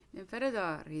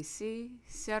L'imperatore si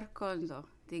circondò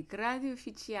di grandi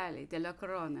ufficiali della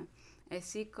corona e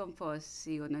si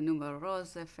composi una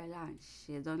numerosa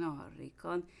falange d'onori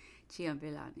con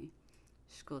ciambellani,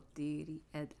 scoltieri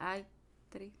ed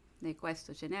altri di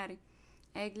questo genere.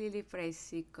 Egli li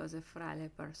presi cose fra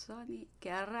le persone che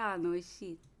erano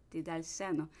usciti dal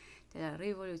seno della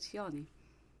rivoluzione,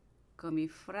 come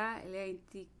fra le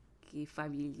antiche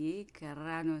famiglie che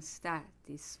erano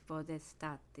stati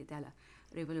spodestate dalla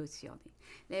rivoluzione.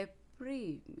 Le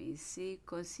prime si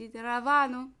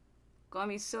consideravano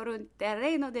come solo un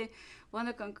terreno di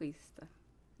buona conquista,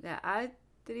 le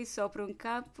altre sopra un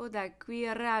campo da cui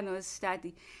erano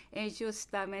stati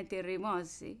ingiustamente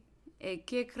rimossi e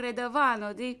che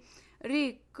credevano di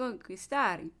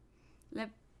riconquistare.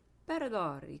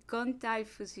 L'imperatore con tal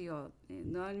fusione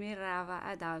non mirava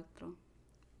ad altro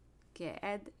che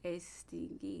ad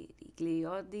estinguere gli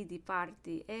odi di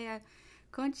parte e a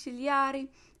conciliare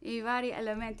i vari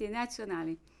elementi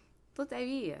nazionali.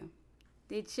 Tuttavia,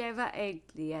 diceva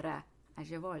egli, era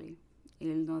agevole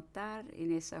il notare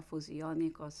in essa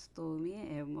fusione costumi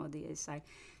e modi assai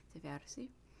diversi.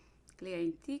 Gli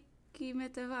antichi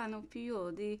mettevano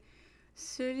più di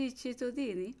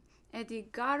sollecitudini e di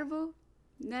garbo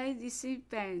nel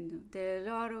disimpegno dei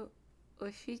loro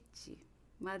uffici.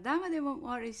 Madama de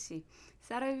Montmorency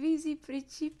s'era visi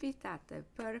precipitata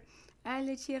per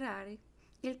alleggerire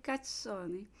il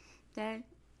cazzone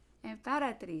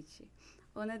dell'imperatrice.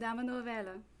 Una dama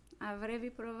novella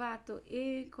avrebbe provato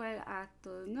in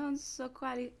quell'atto non so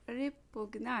quale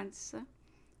ripugnanza.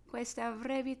 Questa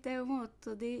avrebbe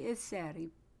temuto di essere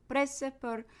presa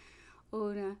per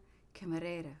una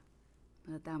cameriera.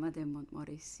 Madama de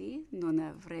Montmorency non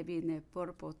avrebbe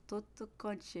neppure potuto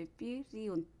concepire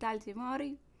un tal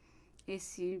timore e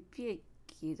si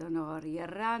impieghi d'onori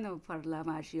erano per la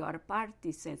maggior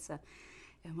parte senza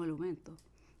emolumento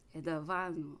e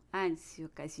davano anzi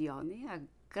occasioni a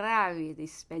gravi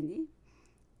dispendi,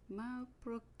 ma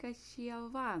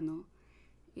procacciavano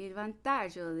il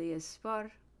vantaggio di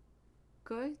esporre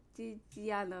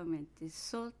quotidianamente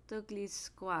sotto gli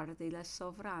sguardi la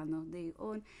sovrano di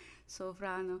un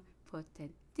sovrano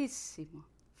potentissimo,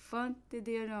 fonte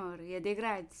di onori e di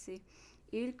grazie,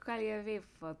 il quale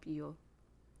aveva più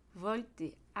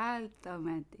volte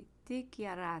altamente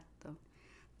dichiarato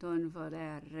non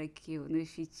voler che un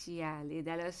ufficiale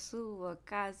della sua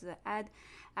casa ad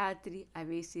altri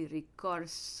avesse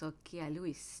ricorso che a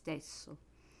lui stesso.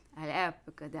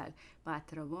 All'epoca del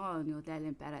matrimonio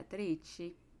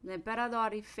dell'imperatrice,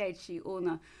 l'imperatore fece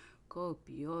una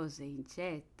copiosa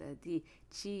incetta di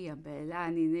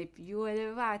ciambellani nei più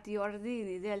elevati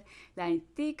ordini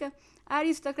dell'antica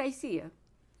aristocrazia,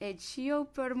 e ciò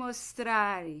per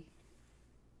mostrare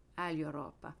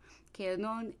all'Europa che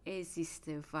non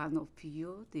esistevano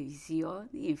più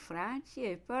divisioni in Francia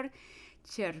e per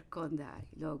circondare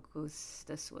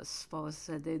l'augusta sua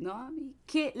sposa dei nomi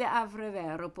che le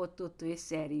avrebbero potuto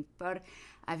essere per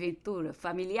avventure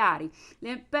familiari.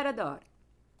 L'imperatore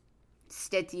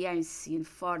stette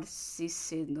forse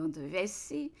se non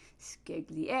dovessi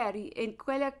scegliere in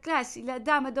quella classe la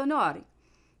dama d'onore.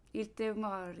 Il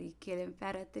timore che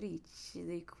l'imperatrice,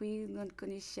 di cui non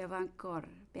conosceva ancora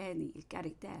bene il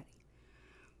carattere,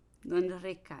 non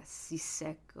recasse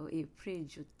secco i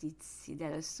pregiudizi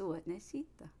della sua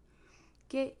nascita,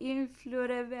 che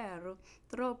influirebbero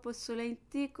troppo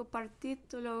sull'antico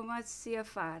partito, lo mossi a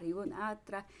fare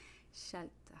un'altra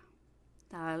scelta.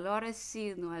 Da allora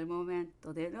sino al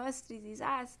momento dei nostri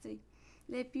disastri,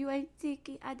 le più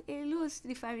antiche ed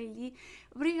illustri famiglie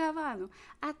brigavano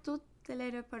a tutte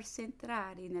le per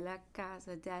entrare nella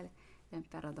casa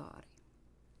dell'imperatore.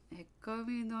 E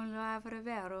come non lo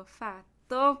avrebbero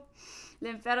fatto,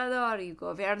 l'imperatore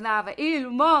governava il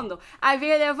mondo,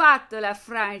 aveva elevato la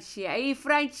Francia e i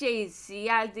francesi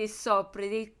al di sopra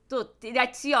di tutte le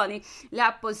azioni,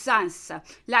 la possanza,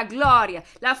 la gloria,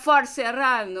 la forza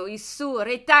erano il suo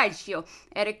retaggio.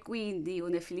 Era quindi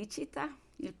una felicità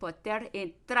il poter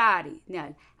entrare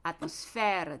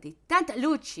nell'atmosfera di tanta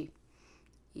luce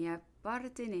e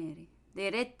appartenere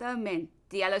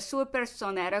direttamente alla sua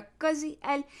persona. Era così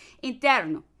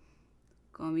all'interno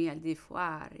come al di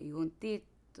fuori un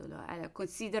titolo alla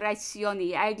considerazione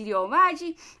e agli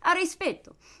omaggi al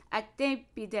rispetto. A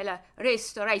tempi della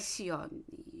restaurazione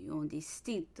un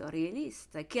distinto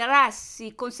realista che era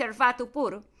si conservato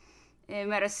puro e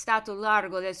mi era stato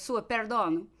largo del suo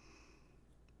perdono,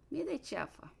 mi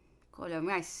diceva con la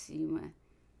massima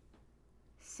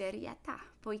serietà,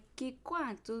 poiché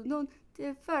quanto non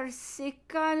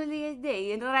diversificano le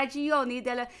idee in ragione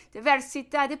della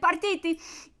diversità dei partiti,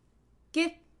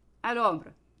 che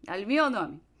all'ombra, al mio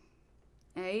nome,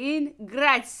 e in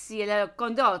grazie alla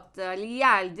condotta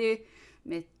leale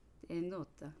e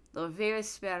nota. Doveva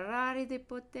sperare di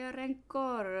poter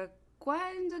ancora,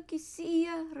 quando che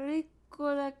sia,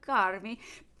 ricollocarmi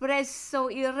presso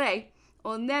il re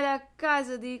o nella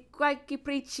casa di qualche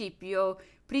principio,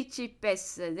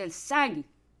 principessa del sangue.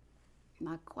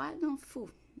 Ma qual non fu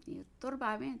il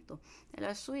turbamento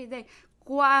della sua idea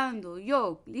quando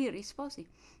io gli risposi: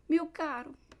 mio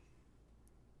caro,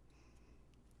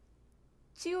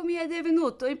 ciò mi è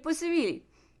divenuto impossibile,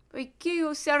 poiché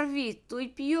ho servito i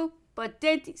più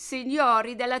potenti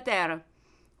signori della terra.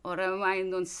 Oramai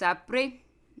non saprei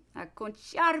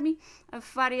acconciarmi a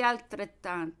fare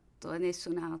altrettanto a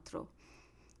nessun altro.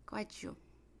 Quaggio,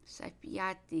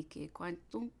 sappiate che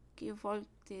quantunque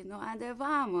volte noi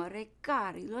andavamo a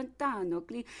recare lontano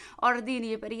gli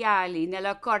ordini imperiali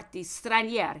nelle corti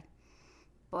straniere,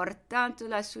 portando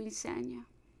la sua insegna,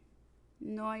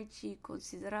 noi ci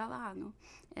consideravamo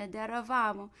ed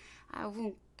eravamo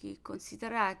ovunque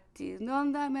considerati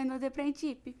non da meno dei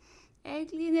principi.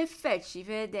 Egli ne fece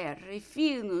vedere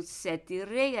fino 7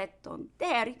 re e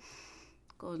tonteri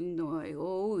con noi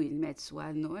o in mezzo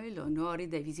a noi l'onore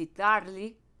di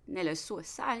visitarli nelle sue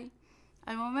sale.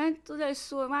 Al momento del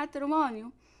suo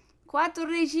matrimonio 4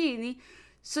 regini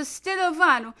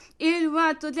sostenevano il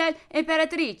manto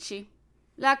dell'imperatrice,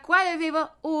 la quale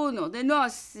aveva uno dei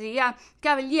nostri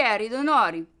cavalieri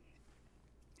d'onore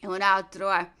e un altro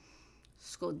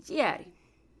scudieri.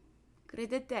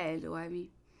 Credetelo a me,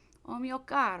 oh mio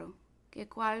caro, che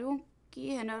qualunque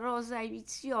generosa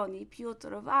ambizione più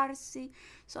trovarsi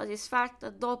soddisfatta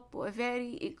dopo aver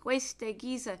in questa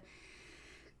guisa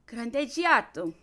grandeggiato